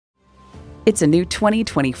It's a new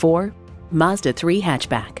 2024 Mazda 3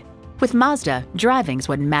 hatchback. With Mazda, driving's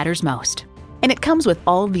what matters most. And it comes with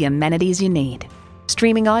all the amenities you need.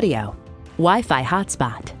 Streaming audio, Wi-Fi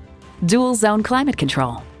hotspot, dual zone climate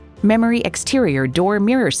control, memory exterior door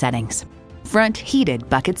mirror settings, front heated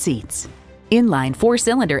bucket seats, inline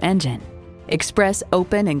 4-cylinder engine, express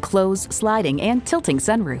open and close sliding and tilting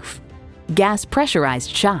sunroof, gas pressurized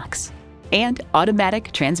shocks, and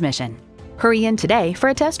automatic transmission. Hurry in today for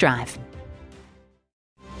a test drive.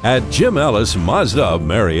 At Jim Ellis Mazda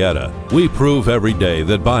Marietta, we prove every day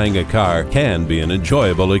that buying a car can be an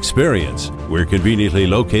enjoyable experience. We're conveniently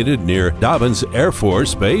located near Dobbins Air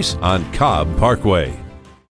Force Base on Cobb Parkway.